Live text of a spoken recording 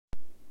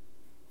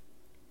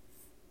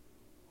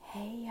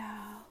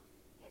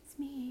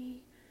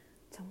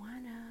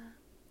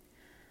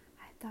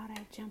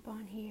jump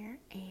on here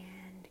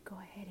and go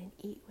ahead and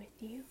eat with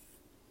you.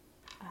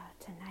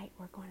 Tonight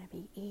we're going to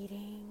be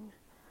eating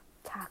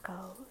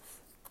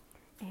tacos.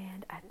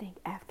 And I think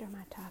after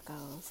my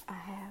tacos, I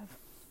have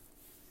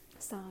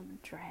some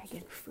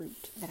dragon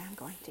fruit that I'm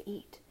going to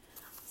eat.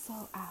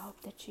 So I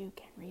hope that you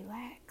can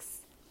relax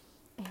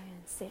and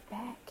sit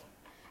back,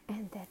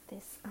 and that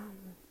this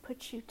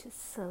puts you to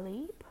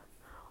sleep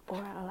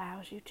or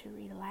allows you to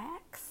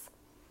relax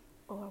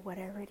or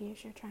whatever it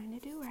is you're trying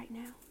to do right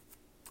now.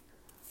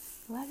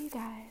 Love you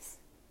guys.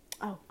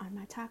 Oh, on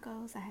my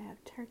tacos, I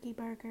have turkey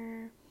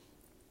burger,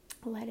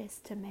 lettuce,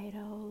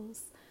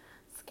 tomatoes,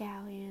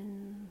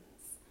 scallions,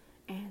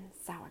 and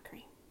sour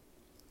cream.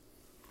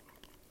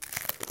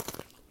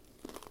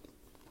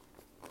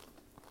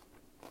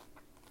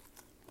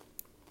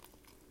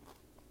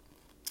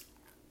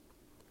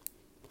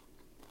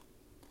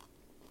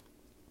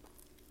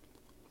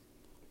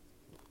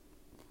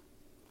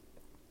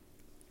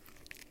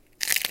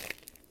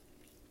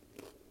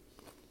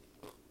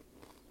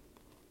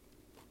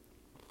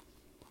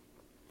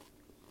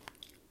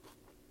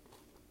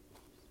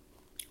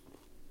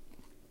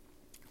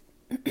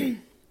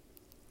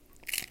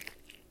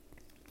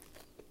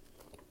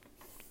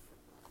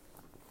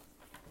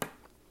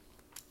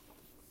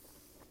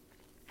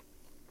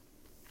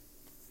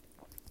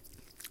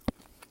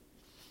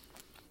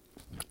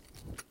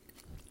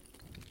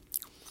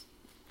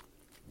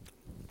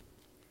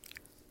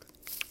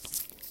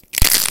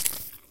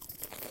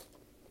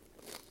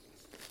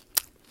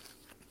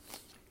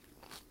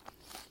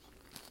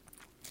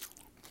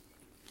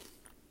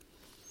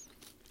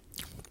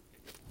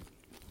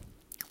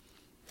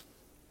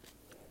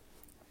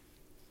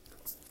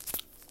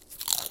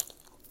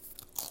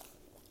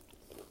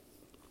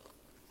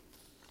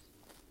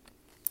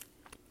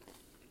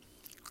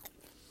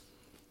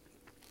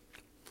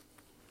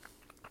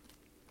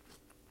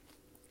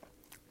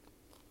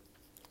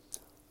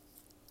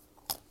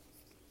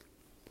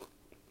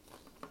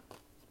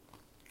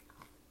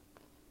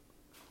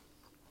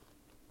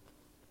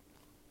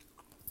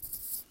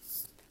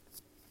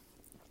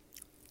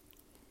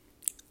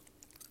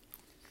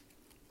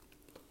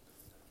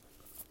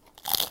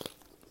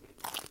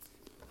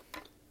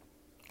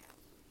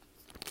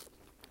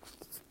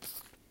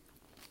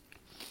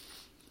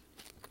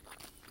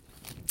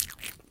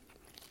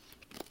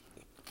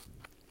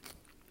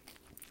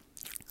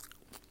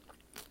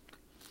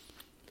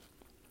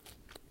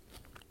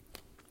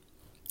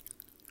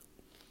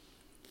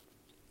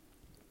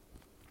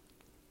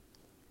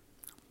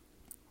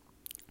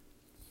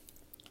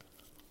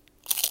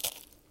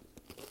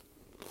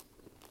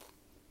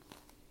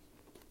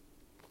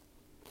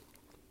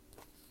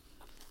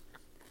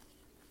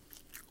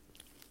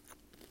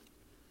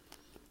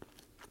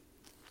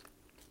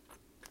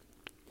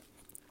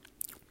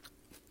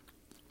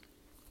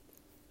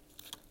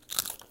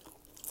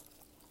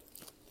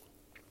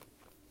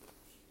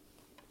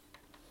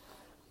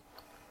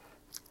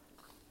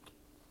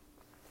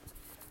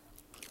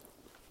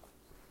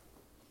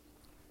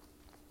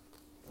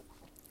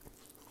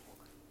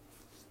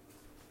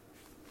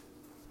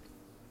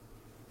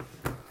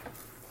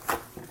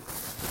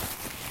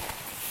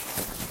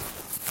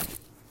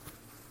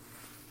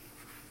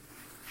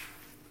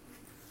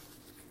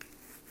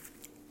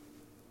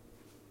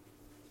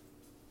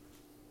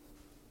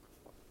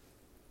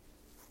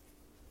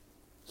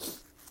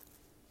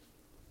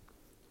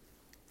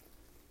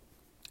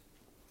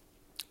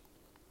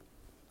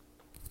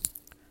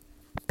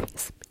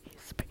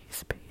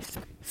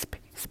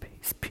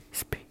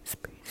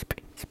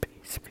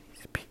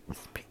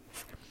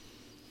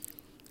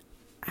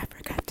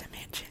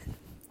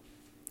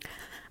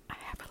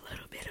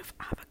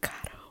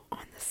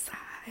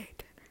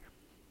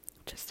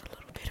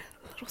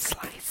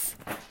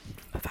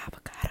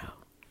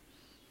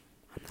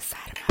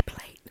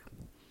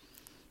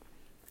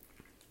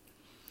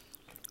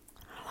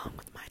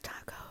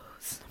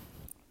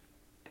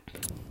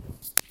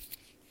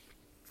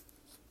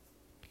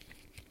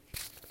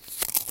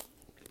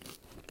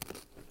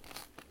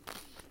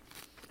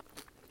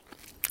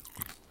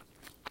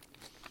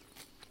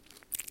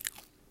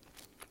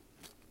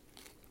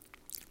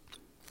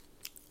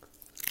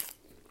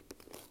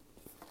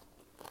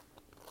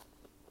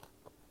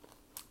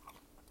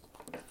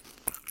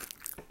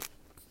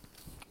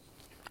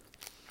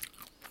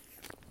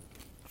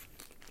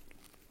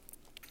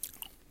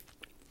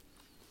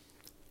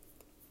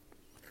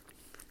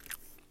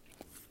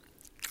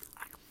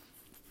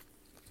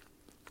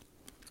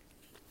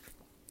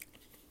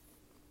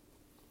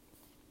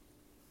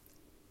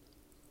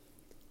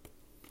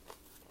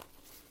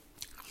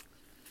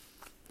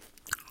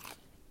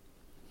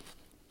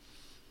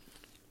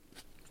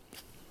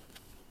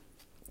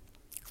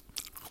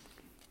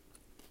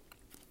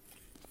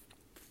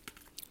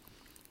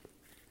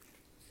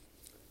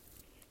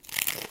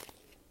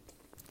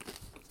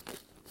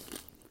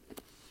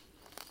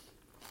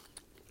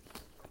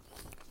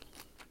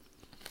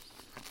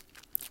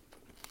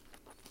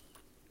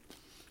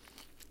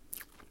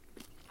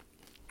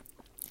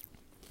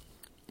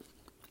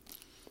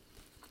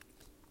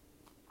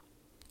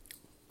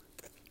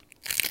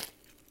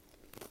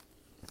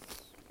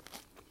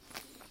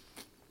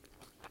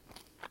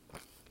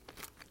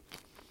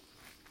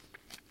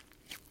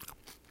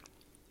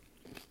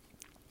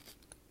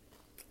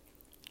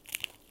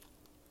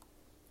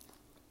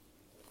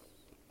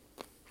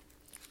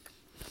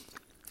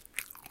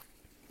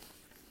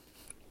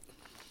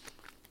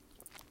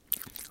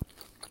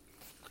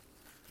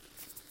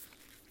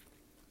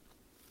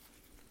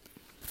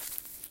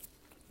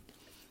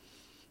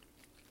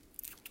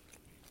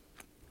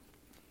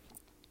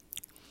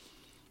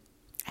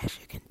 As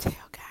you can tell,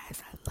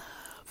 guys, I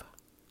love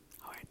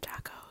hard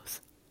tacos.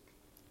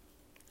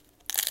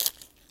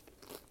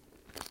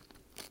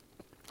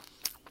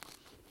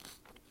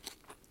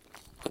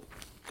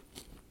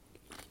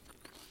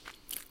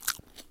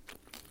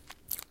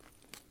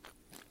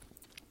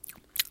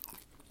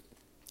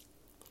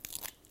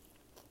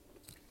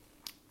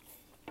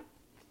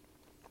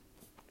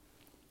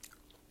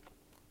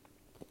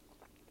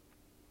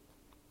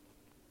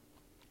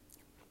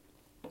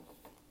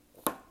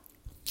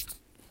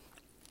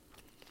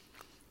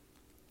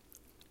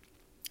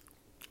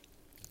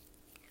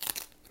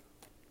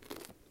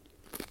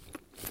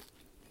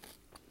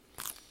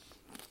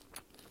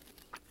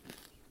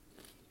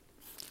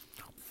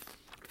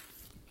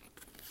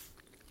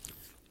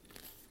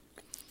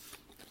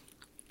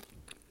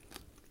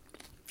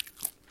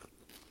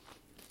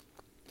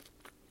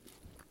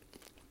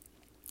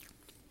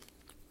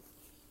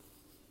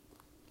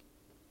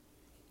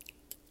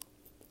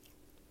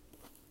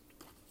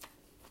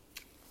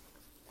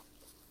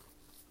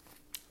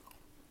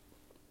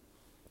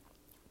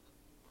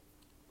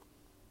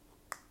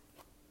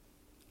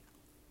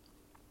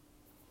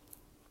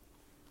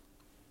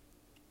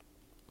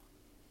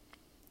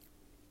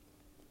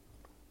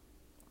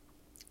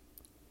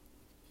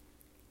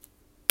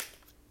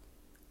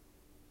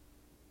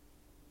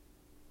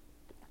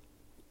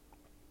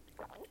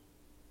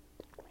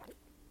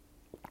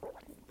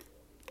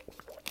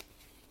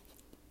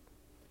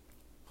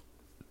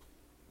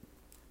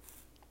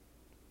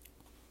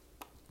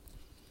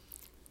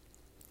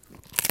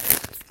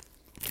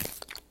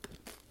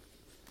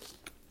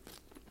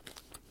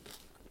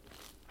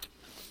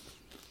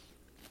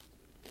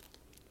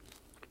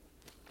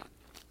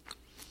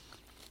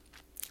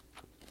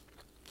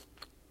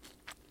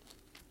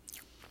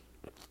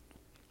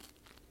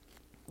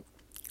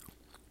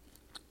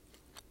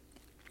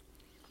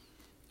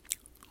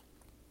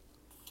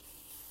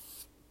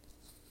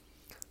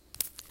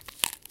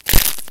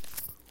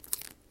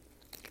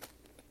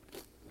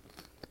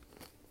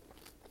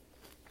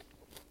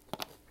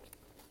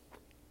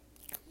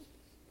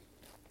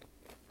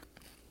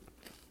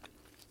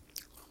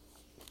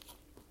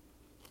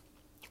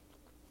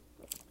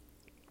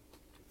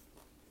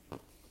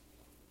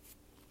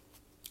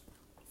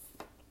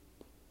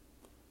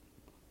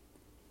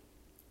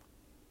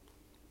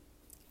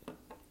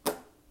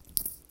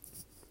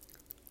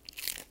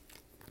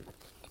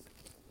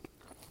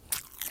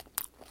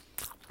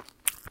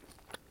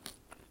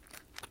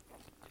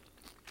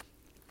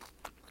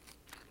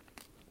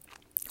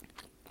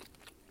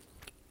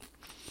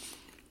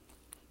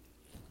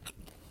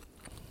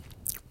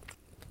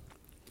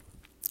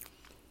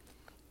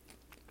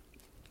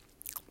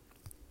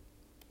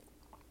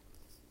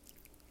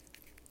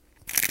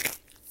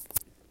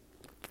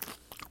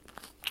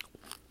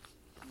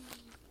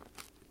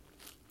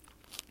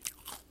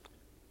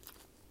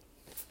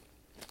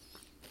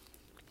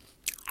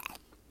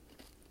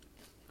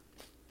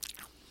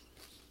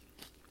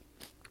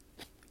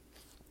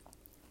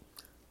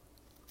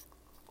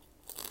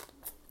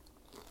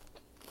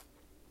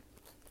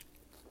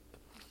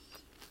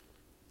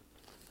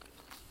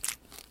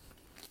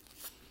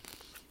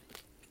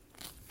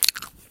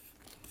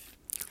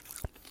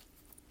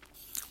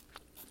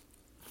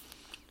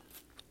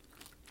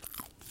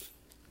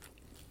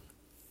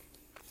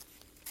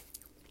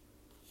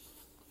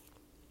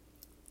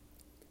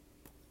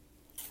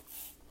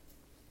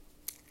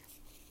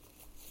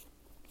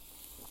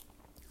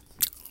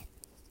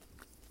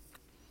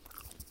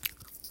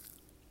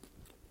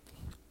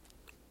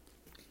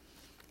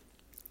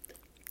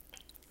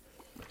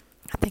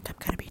 I think I'm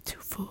going to be too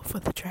full for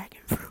the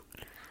dragon fruit.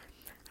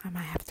 I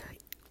might have to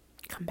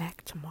come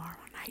back tomorrow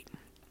night and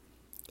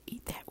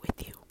eat that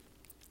with you.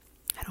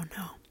 I don't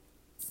know.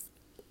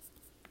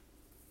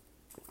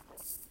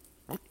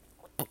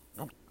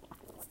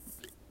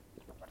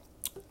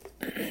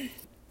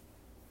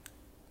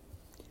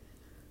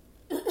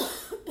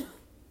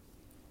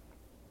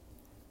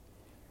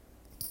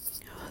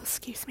 Oh,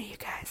 excuse me, you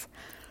guys.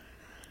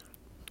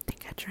 I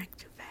think I drank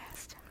too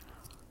fast.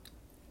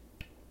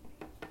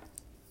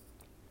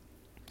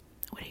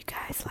 What do you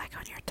guys like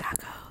on your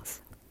tacos?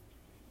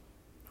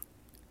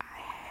 I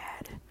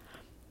had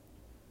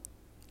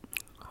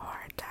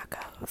hard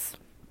tacos.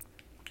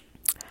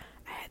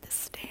 I had the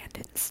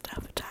stand-in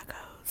stuffed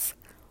tacos.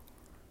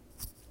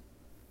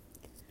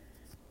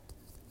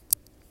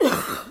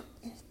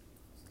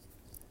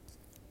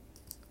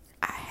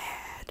 I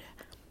had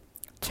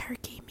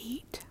turkey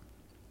meat,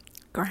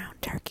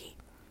 ground turkey,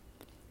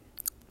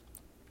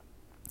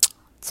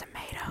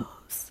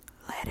 tomatoes,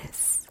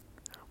 lettuce,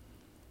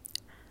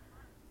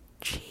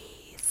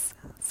 cheese,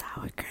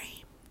 sour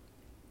cream.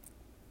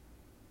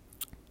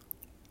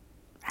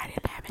 I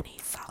didn't have any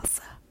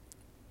salsa.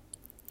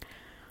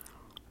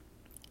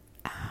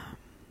 I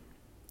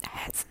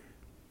had some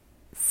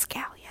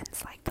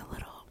scallions, like the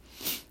little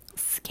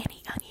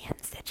skinny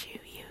onions that you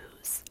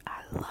use.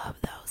 I love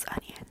those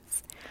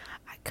onions.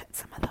 I cut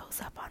some of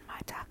those up on my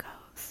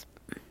tacos.